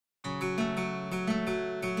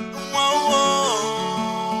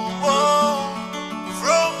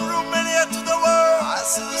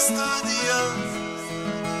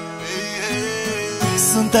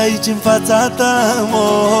sunt aici în fața ta,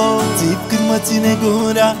 oh, țip când mă ține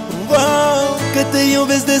gura, wow, că te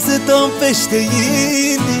iubesc de se topește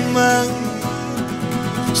inima.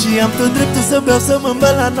 Și am tot dreptul să beau, să mă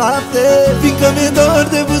îmbăl la noapte, fiindcă mi-e dor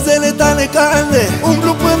de buzele tale calde.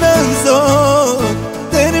 Umblu până în zor,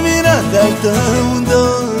 terminat de-al tău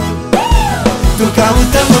dor. Tu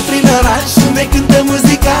caută-mă prin oraș, unde cântă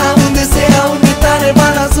muzica, unde se aude tare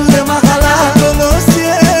balansul de mahala. Acolo-s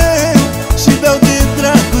și beau de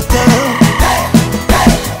dragul tău,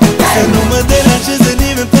 să nu mă deranjeze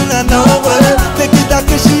nimeni până la 9, decât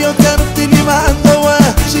dacă și eu ți-am rupt inima în două.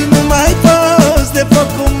 Și nu mai poți de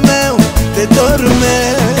focul meu, de dorul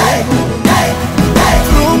meu.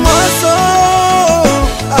 Frumoasă,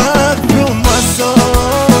 ah, frumoasă,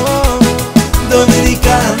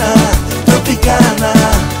 dominicana, tropicana,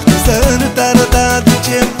 sărutarea ta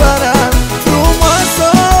duce-mi para. Frumoasă,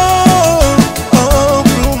 oh,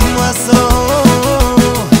 frumoasă,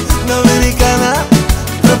 dominicana,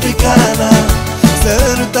 tropicana,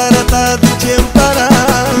 sărutarea ta duce-mi para.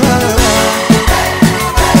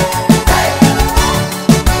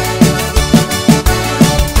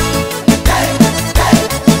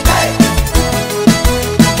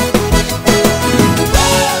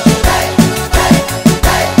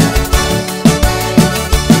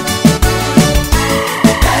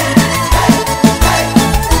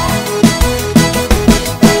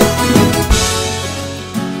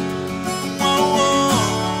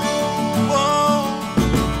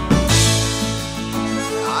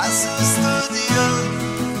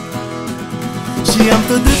 Și am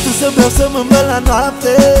tot dreptul să beau, să mă îmbăl la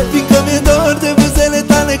noapte, fiindcă mi-e dor de buzele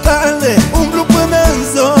tale calde. Umblu până în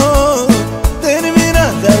zor,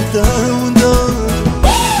 terminat de-al tău dor.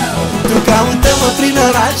 Tu caută-mă prin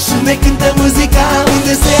oraș, unde cântă muzica,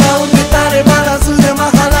 unde se aude tare balansul de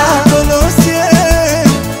mahala. Acolo-s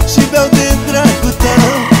și beau de dragul tău,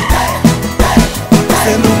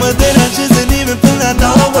 să nu mă deranjeze nimeni până la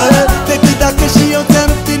 9, decât dacă și eu ți-am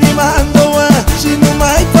rupt inima în două. Și nu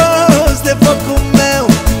mai poți de focul meu,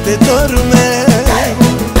 de dorul meu.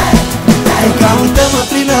 Tu caută-mă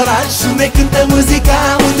prin oraș, unde cântă muzica,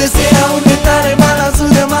 unde se aude tare balansul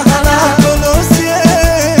de mahala. Acolo-s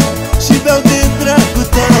și beau de dragul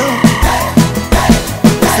tău,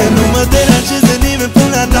 să nu mă deranjeze nimeni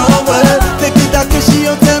până la 9, decât dacă și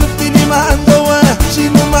eu ți-am rupt inima în două. Și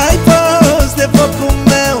nu mai poți de focul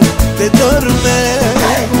meu, de dorul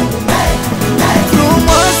meu.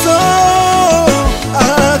 Frumoasă,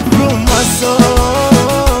 ah, frumoasă,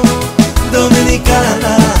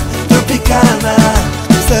 dominicana, tropicana,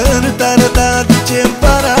 sărutarea ta duce-mi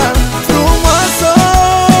para. Frumoasă,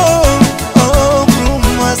 oh,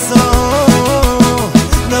 frumoasă,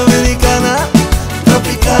 dominicana,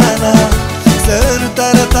 tropicana,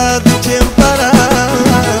 sărutarea ta duce-mi para.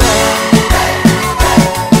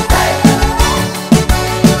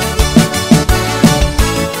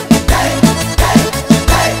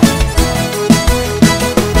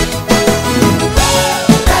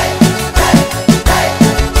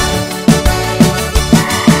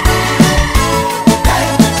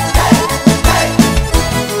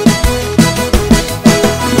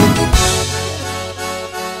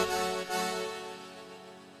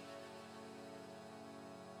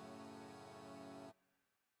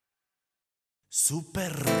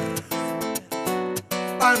 Super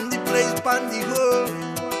Pandi plays Pandi go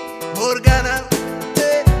Morgana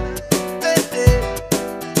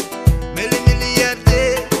Mele miliarde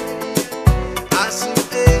ASU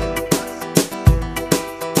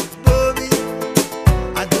Bobby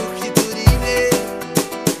aduc hiturine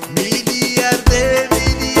miliarde,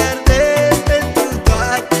 miliarde pentru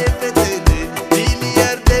toate fetele.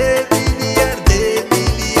 Miliarde, miliarde,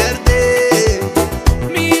 miliarde.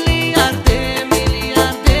 Miliarde,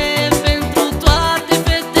 miliarde pentru toate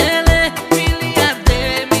fetele. Miliarde,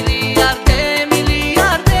 miliarde,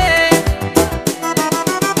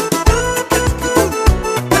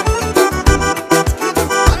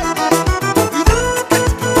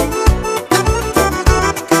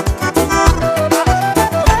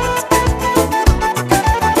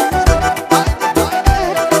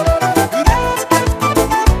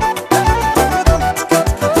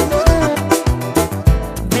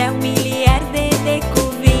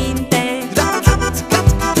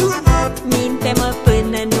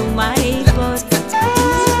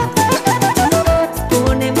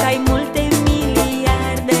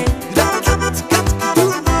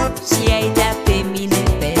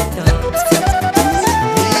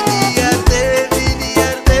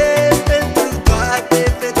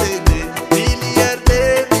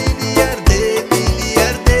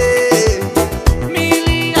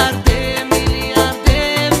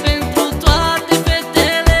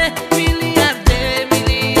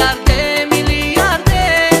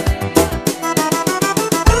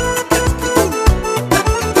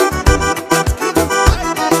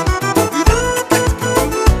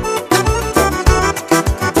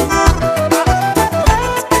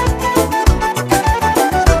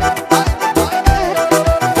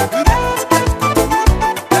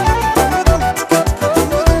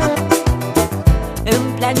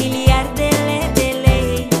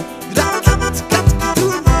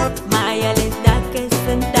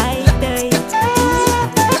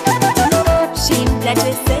 Dar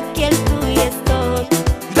ce să cheltuiesc tot,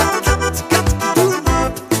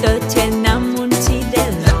 tot ce n-am muncit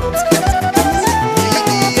deloc.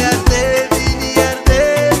 Miliarde, miliarde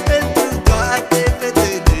pentru toate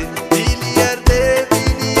fetele. Miliarde,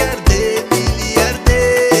 miliarde, miliarde.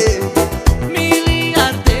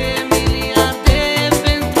 Miliarde, miliarde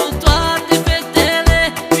pentru toate fetele.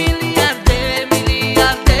 Miliarde,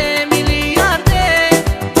 miliarde, miliarde. Miliarde,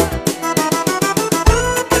 miliarde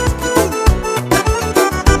pentru toate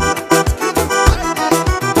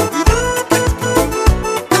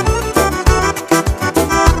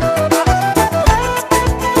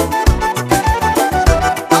fetele.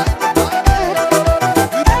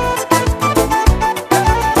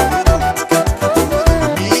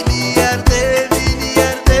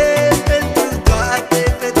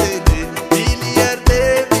 Miliarde,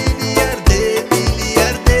 miliarde,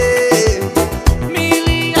 miliarde.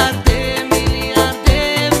 Miliarde, miliarde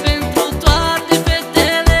pentru toate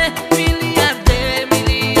fetele. Miliarde,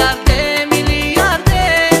 miliarde, miliarde.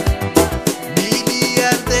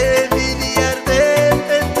 Miliarde, miliarde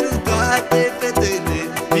pentru toate fetele.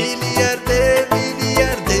 Miliarde,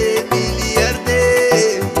 miliarde, miliarde.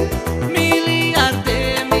 Miliarde,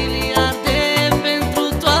 miliarde pentru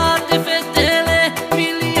toate fetele.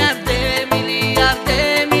 Miliarde, miliarde,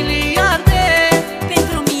 miliarde.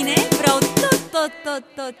 Pentru mine vreau tot, tot, tot,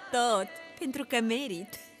 tot, tot, pentru că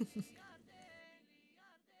merit.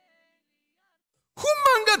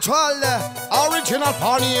 Cele, original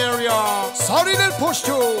pony area, Sorinel,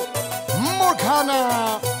 Pustiu, Morgana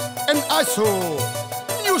and ASU.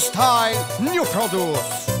 New style, new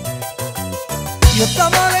produce. Eu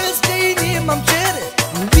te-am ales că inima-mi cere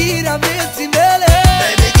iubirea vieții mele.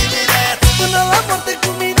 Baby, give me that. Până la moarte cu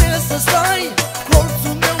mine să stai,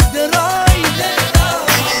 colțul meu de rai.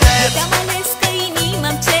 Te-am ales că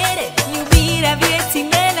inima-mi cere iubirea vieții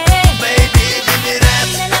mele. Baby, give me that.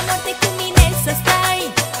 Până la moarte cu mine să stai,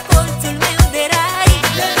 colțul meu de rai.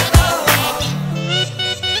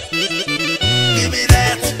 Give me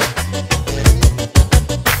that.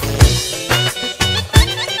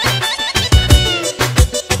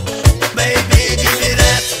 Baby, give me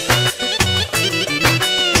that.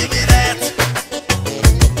 Give me that.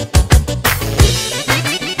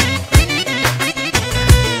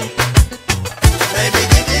 Baby,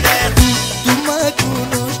 give me that. Tu mă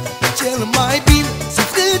cunoști cel mai bine,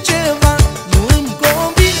 zici că ceva nu-mi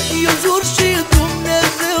convine. Eu jur și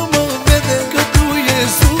Dumnezeu mă vede că tu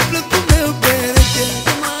ești sufletul meu pereche.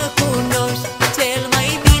 Tu mă cunoști cel mai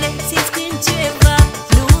bine, simți când ceva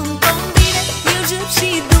nu-mi convine. Eu jur și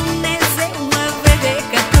Dumnezeu mă vede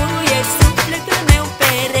că tu ești sufletul meu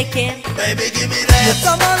pereche. Baby, give me Eu that.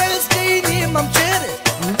 te-am ales că inima-mi cere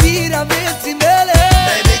iubirea vieții mele.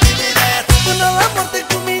 Baby, give me that. Până la moarte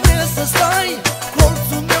cu mine să stai,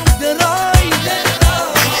 colțul meu de rai.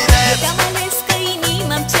 Te-am ales că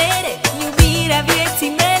inima-mi cere iubirea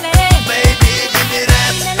vieții mele. Baby, give me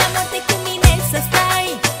that. Până la moarte cu mine să stai,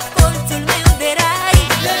 colțul meu de rai.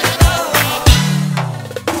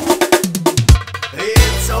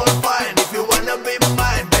 It's so fine if you wanna be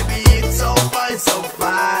mine, baby. It's so fine, so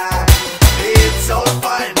fine. It's so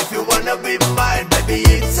fine if you wanna be mine, baby.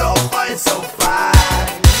 It's so fine, so fine.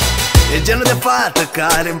 E genul de fată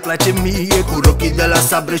care îmi place mie, cu rochii de la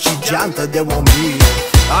sabre și geantă de 1000.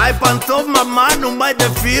 Ai pantofi, mama, numai de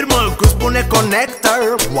firmă, cu spune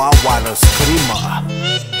connector, wow, what a screamer.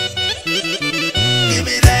 Give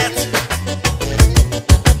me that.